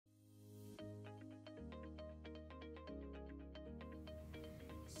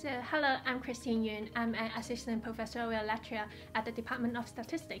So, hello, I'm Christine Yun. I'm an assistant professorial lecturer at the Department of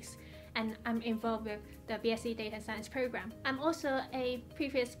Statistics, and I'm involved with the BSc Data Science program. I'm also a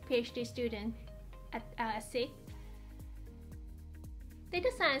previous PhD student at BSc.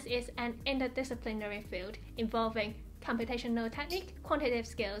 Data science is an interdisciplinary field involving computational technique, quantitative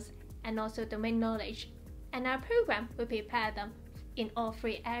skills, and also domain knowledge. And our program will prepare them in all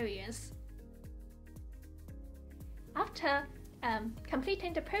three areas. After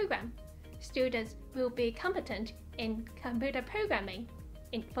completing the program, students will be competent in computer programming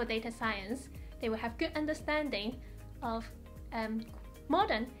for data science. They will have good understanding of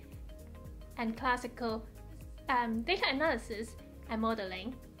modern and classical data analysis and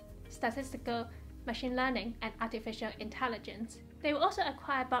modeling, statistical machine learning, and artificial intelligence. They will also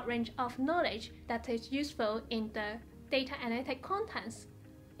acquire a broad range of knowledge that is useful in the data analytic contents,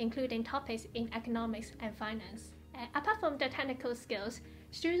 including topics in economics and finance. Apart from the technical skills,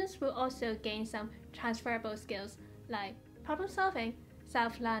 students will also gain some transferable skills like problem solving,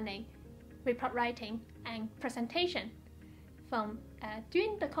 self-learning, report writing, and presentation from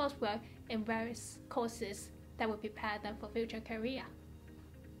doing the coursework in various courses that will prepare them for future career.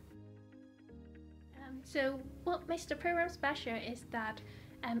 So what makes the program special is that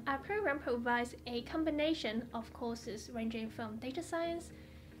our program provides a combination of courses ranging from data science,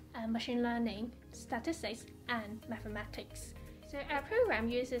 machine learning, statistics, and mathematics. So our program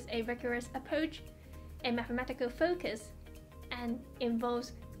uses a rigorous approach, a mathematical focus, and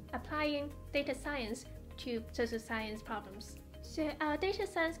involves applying data science to social science problems. So our data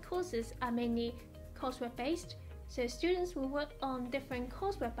science courses are mainly coursework based, so students will work on different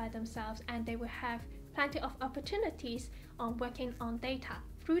coursework by themselves, and they will have plenty of opportunities on working on data.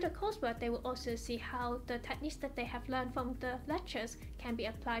 Through the coursework, they will also see how the techniques that they have learned from the lectures can be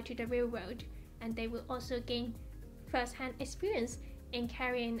applied to the real world, and they will also gain first-hand experience in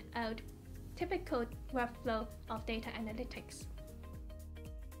carrying out typical workflow of data analytics.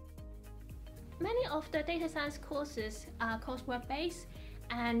 Many of the data science courses are coursework based,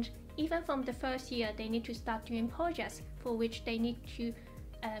 and even from the first year they need to start doing projects for which they need to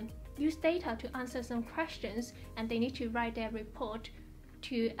use data to answer some questions, and they need to write their report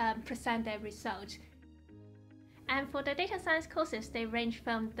to present their results. And for the data science courses, they range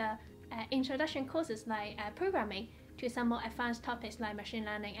from the introduction courses like programming to some more advanced topics like machine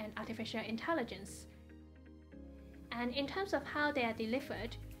learning and artificial intelligence. And in terms of how they are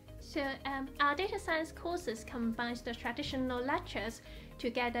delivered, so our data science courses combines the traditional lectures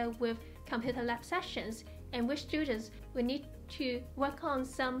together with computer lab sessions in which students will need to work on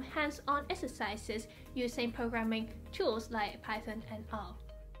some hands-on exercises using programming tools like Python and R.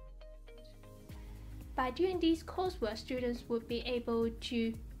 By doing these coursework, students would be able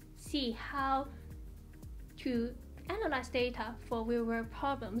to see how to analyze data for real-world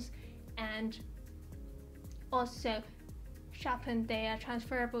problems and also sharpen their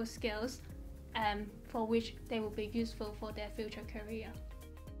transferable skills for which they will be useful for their future career.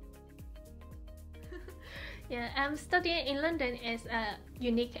 Yeah, studying in London is a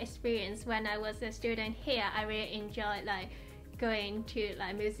unique experience. When I was a student here, I really enjoyed going to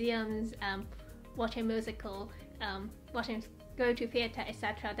museums, watching musical, going to theatre,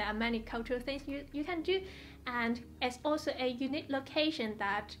 etc. There are many cultural things you can do, and it's also a unique location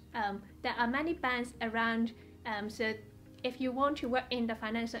that there are many bands around. So if you want to work in the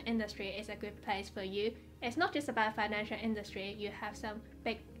financial industry, it's a good place for you. It's not just about financial industry. You have some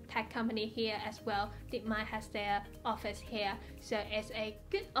big tech company here as well. DeepMind has their office here, so it's a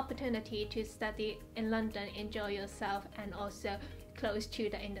good opportunity to study in London, enjoy yourself, and also close to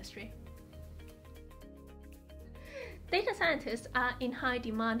the industry. Data scientists are in high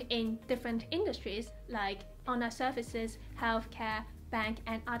demand in different industries like online services, healthcare, bank,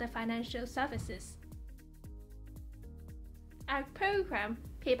 and other financial services. Our program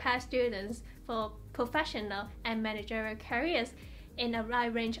prepares students for professional and managerial careers in a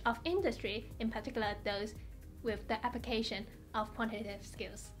wide range of industry, in particular those with the application of quantitative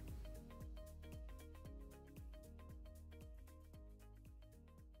skills.